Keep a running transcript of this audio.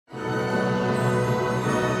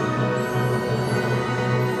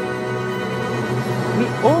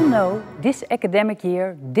this academic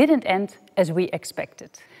year didn't end as we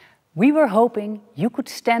expected. We were hoping you could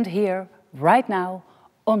stand here right now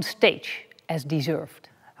on stage as deserved.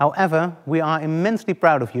 However, we are immensely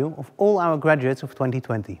proud of you, of all our graduates of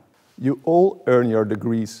 2020. You all earn your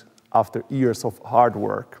degrees after years of hard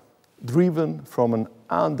work, driven from an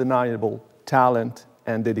undeniable talent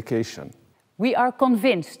and dedication. We are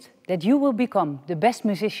convinced that you will become the best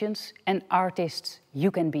musicians and artists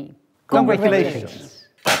you can be. Congratulations.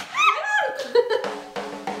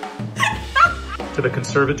 To the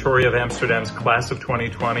Conservatorium of Amsterdam's class of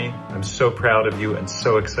 2020, I'm so proud of you and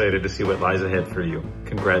so excited to see what lies ahead for you.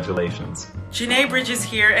 Congratulations. Janae Bridges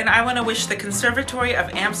here, and I want to wish the Conservatory of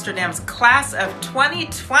Amsterdam's class of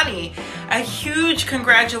 2020 a huge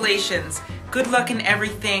congratulations. Good luck in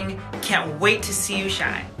everything. Can't wait to see you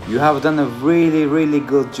shine. You have done a really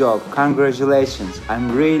good job. Congratulations.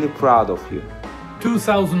 I'm really proud of you.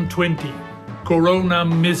 2020, Corona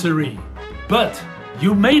misery. But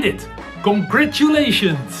you made it.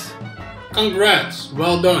 Congratulations! Congrats,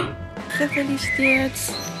 well done. Gefeliciteerd.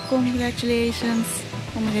 Congratulations.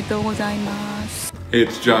 Omedetou gozaimasu. Hey,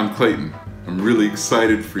 it's John Clayton. I'm really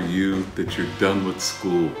excited for you that you're done with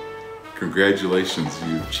school. Congratulations,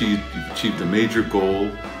 you've achieved a major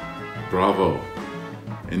goal. Bravo.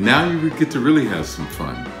 And now you get to really have some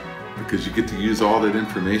fun because you get to use all that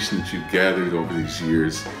information that you've gathered over these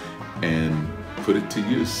years and put it to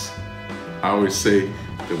use. I always say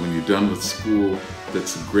that when you're done with school,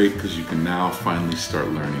 that's great because you can now finally start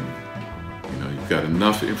learning. You know, you've got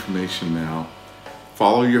enough information now.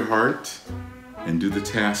 Follow your heart and do the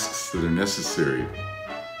tasks that are necessary,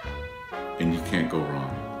 and you can't go wrong.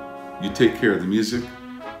 You take care of the music,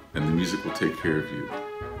 and the music will take care of you.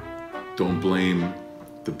 Don't blame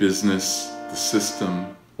the business, the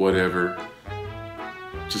system, whatever.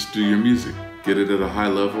 Just do your music. Get it at a high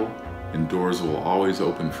level, and doors will always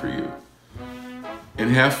open for you. And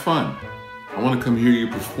have fun. I want to come hear you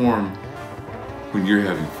perform when you're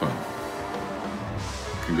having fun.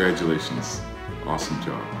 Congratulations. Awesome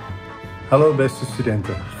job. Hallo beste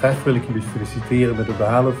studenten. Graag wil ik jullie feliciteren met het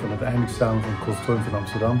behalen van het eindexamen van het Conservatorium van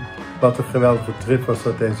Amsterdam. Wat een geweldige trip was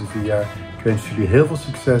dat deze 4 jaar. Ik wens jullie heel veel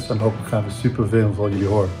succes en hopelijk gaan we superveel van jullie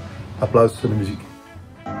horen. Applaus voor de muziek.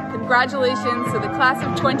 Congratulations to the class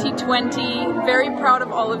of 2020. Very proud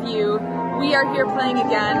of all of you. We are here playing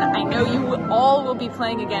again. I know you all will be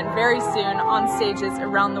playing again very soon on stages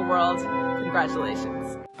around the world.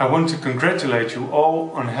 Congratulations. I want to congratulate you all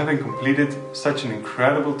on having completed such an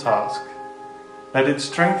incredible task. Let it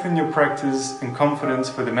strengthen your practice and confidence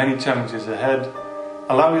for the many challenges ahead.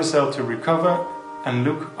 Allow yourself to recover and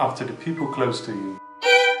look after the people close to you.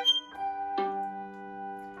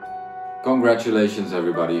 Congratulations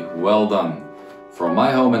everybody, well done. From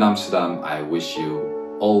my home in Amsterdam, I wish you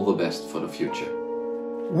all the best for the future.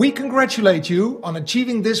 We congratulate you on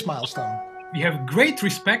achieving this milestone. We have great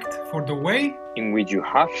respect for the way in which you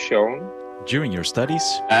have shown during your studies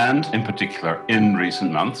and in particular in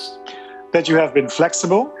recent months that you have been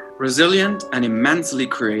flexible, resilient and immensely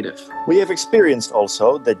creative. We have experienced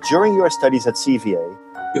also that during your studies at CvA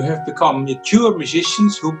you have become mature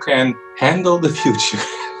musicians who can handle the future.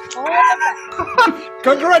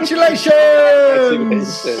 Congratulations!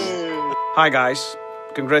 Hi guys,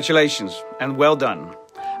 congratulations and well done.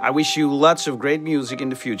 I wish you lots of great music in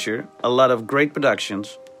the future, a lot of great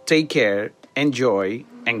productions. Take care, enjoy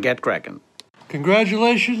and get cracking.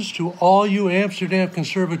 Congratulations to all you Amsterdam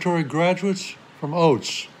Conservatory graduates from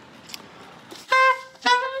Oatts.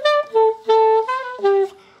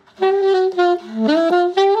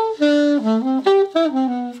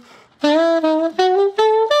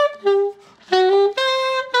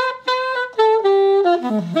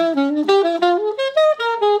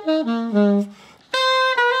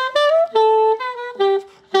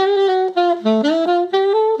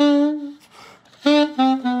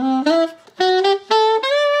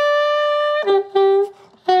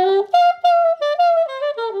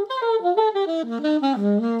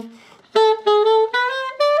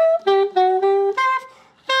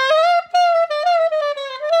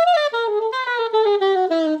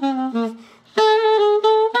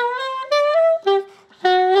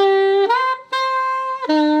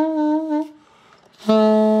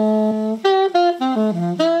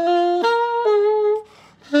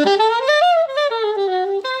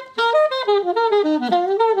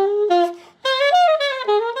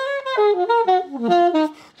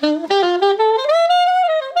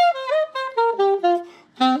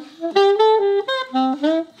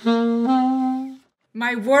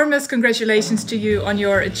 My warmest congratulations to you on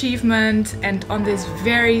your achievement and on this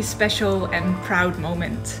very special and proud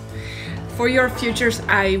moment. For your futures,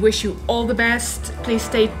 I wish you all the best. Please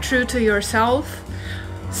stay true to yourself.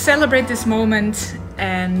 Celebrate this moment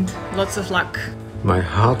and lots of luck. My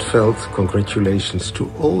heartfelt congratulations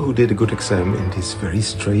to all who did a good exam in these very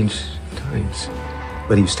strange times.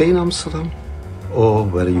 Whether you stay in Amsterdam or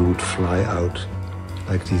whether you would fly out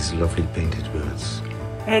like these lovely painted birds.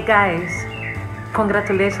 Hey guys,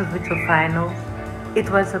 congratulations with your final. It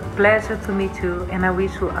was a pleasure to meet you and I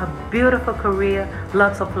wish you a beautiful career,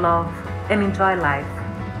 lots of love and enjoy life.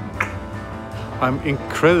 I'm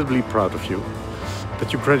incredibly proud of you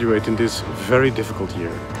that you graduate in this very difficult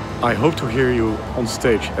year. I hope to hear you on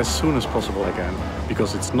stage as soon as possible again,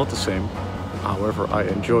 because it's not the same. However, I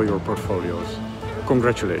enjoy your portfolios.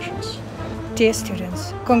 Congratulations. Dear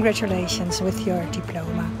students, congratulations with your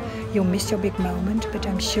diploma. You missed your big moment, but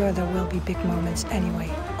I'm sure there will be big moments anyway.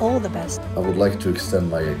 All the best. I would like to extend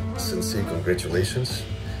my sincere congratulations,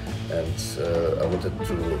 and I wanted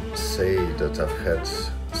to say that I've had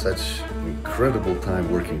such incredible time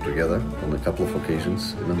working together on a couple of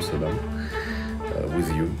occasions in Amsterdam with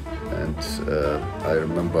you, and I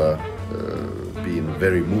remember being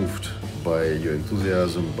very moved by your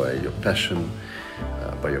enthusiasm, by your passion,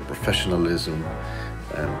 by your professionalism,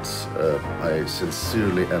 and I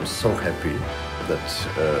sincerely am so happy that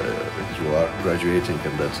you are graduating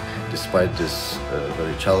and that despite this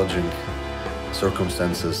very challenging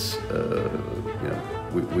circumstances, you know,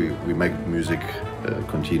 we make music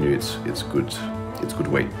continue its good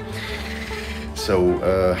way. So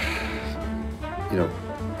you know,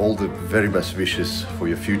 all the very best wishes for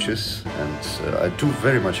your futures, and I do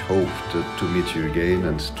very much hope to meet you again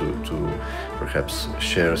and to perhaps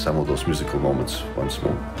share some of those musical moments once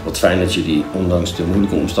more. Wat fijn dat jullie ondanks de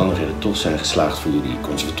moeilijke omstandigheden toch zijn geslaagd voor jullie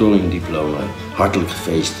conservatoriumdiploma. Hartelijk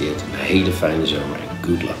gefeliciteerd, een hele fijne zomer en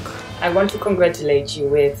good luck. I want to congratulate you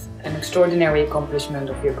with an extraordinary accomplishment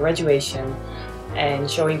of your graduation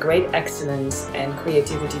and showing great excellence and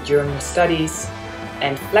creativity during your studies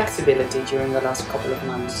and flexibility during the last couple of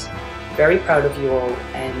months. Very proud of you all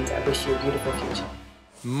and I wish you a beautiful future.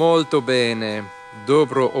 Molto bene,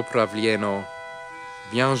 dobro opravljeno,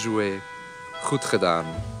 bien joué, goed gedaan.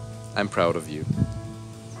 I'm proud of you.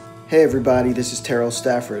 Hey everybody, this is Terrell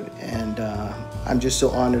Stafford, and I'm just so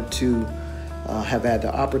honored to have had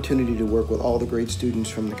the opportunity to work with all the great students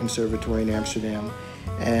from the Conservatorium in Amsterdam,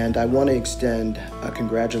 and I want to extend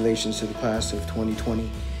congratulations to the class of 2020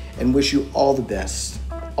 and wish you all the best.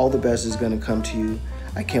 All the best is going to come to you.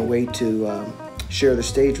 I can't wait to share the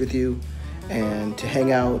stage with you and to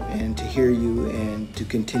hang out and to hear you and to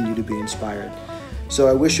continue to be inspired. So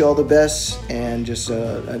I wish you all the best and just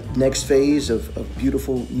a next phase of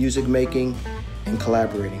beautiful music making and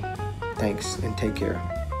collaborating. Thanks and take care.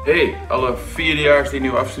 Hey, alle vierdejaars die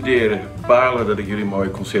nu afstuderen, balen dat ik jullie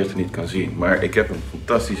mooie concerten niet kan zien. Maar ik heb een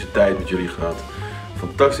fantastische tijd met jullie gehad.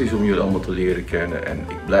 Fantastisch om jullie allemaal te leren kennen en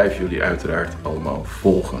ik blijf jullie uiteraard allemaal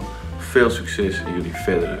volgen. Veel succes in jullie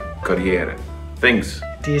verdere carrière. Thanks.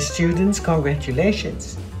 Dear students,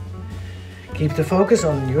 congratulations. Keep the focus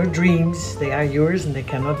on your dreams. They are yours and they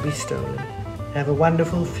cannot be stolen. Have a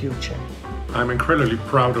wonderful future. I'm incredibly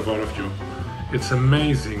proud of all of you. It's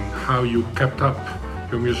amazing how you kept up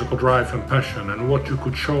your musical drive and passion and what you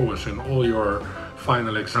could show us in all your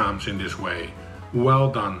final exams in this way.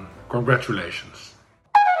 Well done. Congratulations.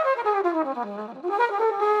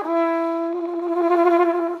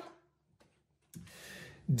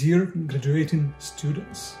 Dear graduating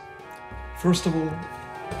students, first of all,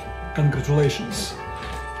 congratulations.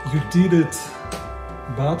 You did it,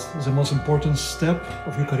 but the most important step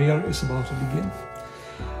of your career is about to begin.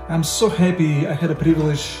 I'm so happy I had a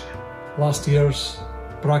privilege last year's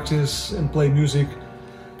practice and play music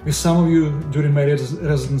with some of you during my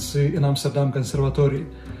residency in Amsterdam Conservatorium.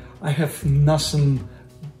 I have nothing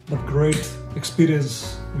but great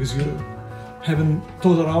experience with you. Having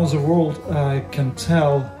taught around the world, I can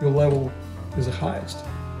tell your level is the highest.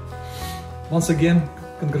 Once again,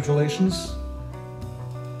 congratulations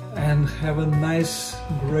and have a nice,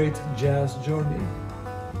 great jazz journey.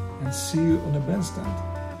 And see you on the bandstand.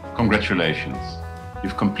 Congratulations.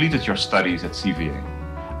 You've completed your studies at CvA.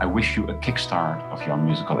 I wish you a kickstart of your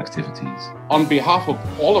musical activities. On behalf of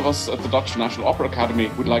all of us at the Dutch National Opera Academy,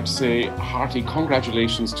 we'd like to say hearty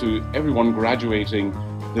congratulations to everyone graduating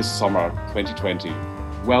this summer 2020.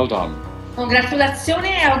 Well done. Congratulazioni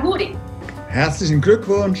e auguri. Herzlichen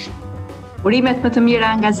Glückwunsch. Urimet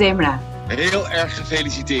Matamira Gazemra. Heel erg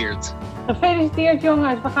gefeliciteerd. Gefeliciteerd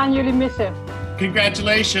jongens, we gaan jullie missen.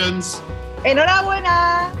 Congratulations.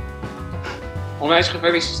 Enhorabuena. Onwijs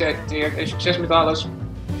gefeliciteerd en succes met alles.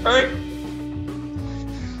 Hoi.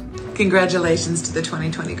 Oké, Congratulations to the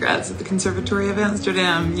 2020 grads at the Conservatorium van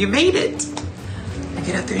Amsterdam. You made it! Now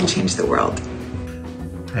get out there and change the world.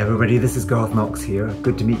 Hi everybody, this is Garth Knox here.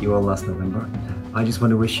 Good to meet you all last November. I just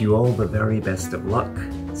want to wish you all the very best of luck,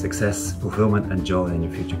 success, fulfillment and joy in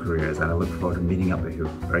your future careers. And I look forward to meeting up with you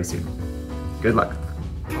very soon. Good luck!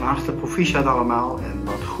 Van harte proficiat allemaal en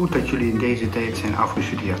wat goed dat jullie in deze tijd zijn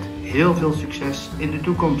afgestudeerd. Heel veel succes in de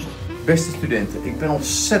toekomst. Beste studenten, ik ben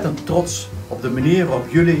ontzettend trots op de manier waarop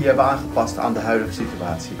jullie je hebben aangepast aan de huidige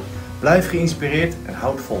situatie. Blijf geïnspireerd en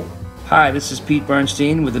houd vol. Hi, this is Pete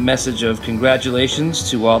Bernstein with a message of congratulations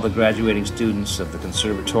to all the graduating students of the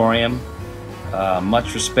Conservatorium.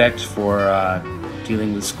 Much respect for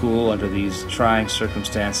dealing with school under these trying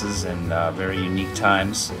circumstances and very unique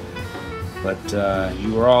times. But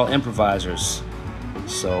you were all improvisers,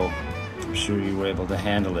 so I'm sure you were able to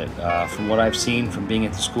handle it. From what I've seen from being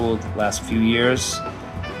at the school the last few years,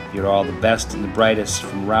 you're all the best and the brightest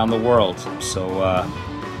from around the world. So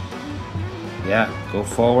yeah, go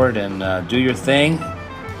forward and do your thing.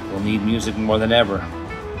 We'll need music more than ever.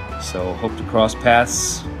 So hope to cross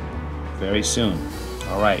paths very soon.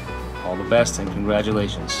 All right, all the best and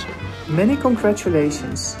congratulations. Many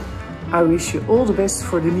congratulations. I wish you all the best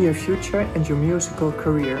for the near future and your musical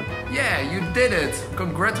career. Yeah, you did it!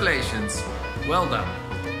 Congratulations! Well done.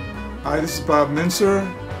 Hi, this is Bob Mincer,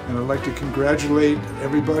 and I'd like to congratulate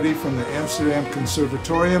everybody from the Amsterdam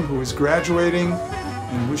Conservatorium who is graduating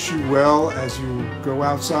and wish you well as you go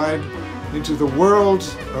outside into the world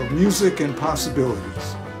of music and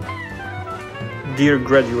possibilities. Dear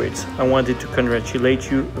graduates, I wanted to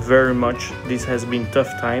congratulate you very much. This has been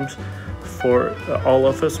tough times for all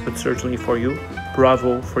of us, but certainly for you.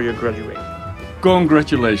 Bravo for your graduating.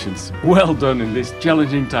 Congratulations! Well done in this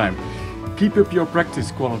challenging time. Keep up your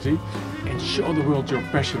practice quality and show the world your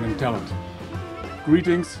passion and talent.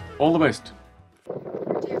 Greetings, all the best.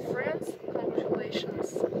 Dear friends,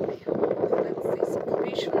 congratulations. I hope that this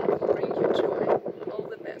occasion will bring you joy. All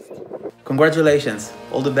the best. Congratulations,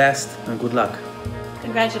 all the best and good luck.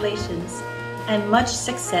 Congratulations and much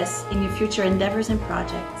success in your future endeavors and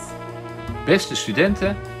projects. Beste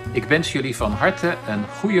studenten, ik wens jullie van harte een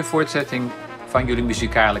goede voortzetting van jullie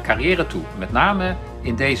muzikale carrière toe. Met name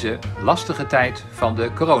in deze lastige tijd van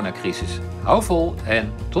de coronacrisis. Hou vol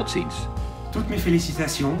en tot ziens. Toutes mes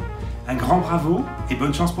félicitations, un grand bravo et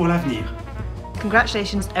bonne chance pour l'avenir.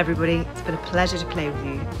 Congratulations everybody, it's been a pleasure to play with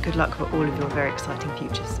you. Good luck for all of your very exciting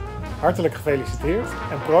futures. Hartelijk gefeliciteerd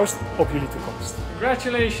en proost op jullie toekomst.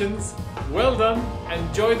 Congratulations, well done,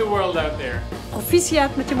 enjoy the world out there.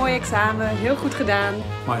 Proficiat met je mooie examen, heel goed gedaan.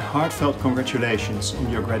 My heartfelt congratulations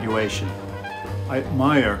on your graduation. I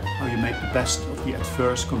admire how you made the best of the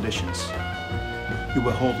adverse conditions. You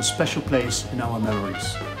will hold a special place in our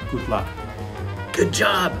memories. Good luck. Good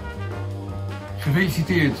job!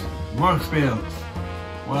 Gefeliciteerd, mooi gespeeld.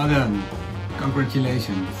 Well done,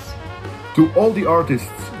 congratulations. To all the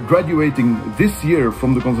artists graduating this year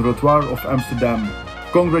from the Conservatoire of Amsterdam,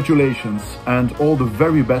 congratulations and all the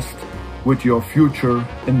very best with your future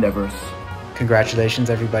endeavors. Congratulations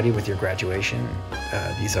everybody with your graduation.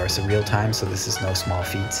 These are surreal times, so this is no small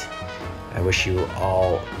feat. I wish you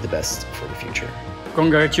all the best for the future.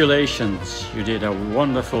 Congratulations, you did a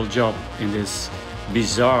wonderful job in this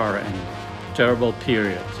bizarre and terrible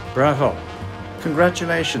period. Bravo.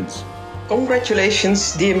 Congratulations.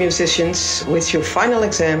 Congratulations, dear musicians, with your final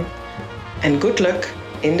exam, and good luck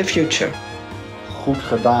in the future. Goed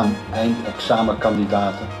gedaan,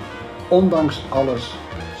 eindexamenkandidaten. Ondanks alles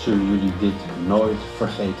zullen jullie dit nooit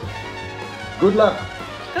vergeten. Good luck!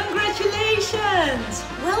 Congratulations!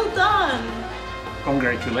 Well done!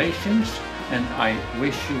 Congratulations, and I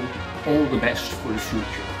wish you all the best for the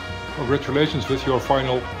future. Congratulations with your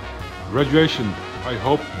final graduation. I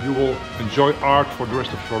hope you will enjoy art for the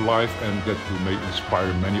rest of your life and that you may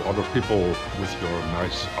inspire many other people with your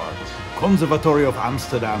nice art. Conservatorium of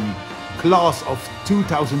Amsterdam, class of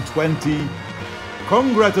 2020.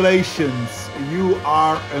 Congratulations, you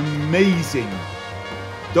are amazing.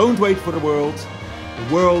 Don't wait for the world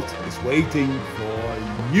is waiting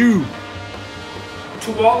for you.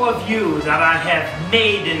 To all of you that I have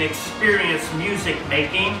made and experienced music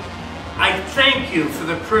making, I thank you for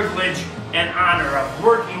the privilege and honor of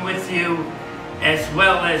working with you, as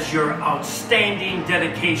well as your outstanding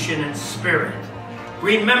dedication and spirit.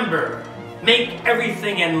 Remember, make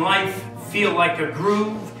everything in life feel like a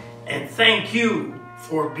groove, and thank you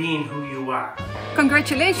for being who you are.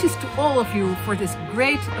 Congratulations to all of you for this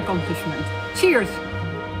great accomplishment. Cheers!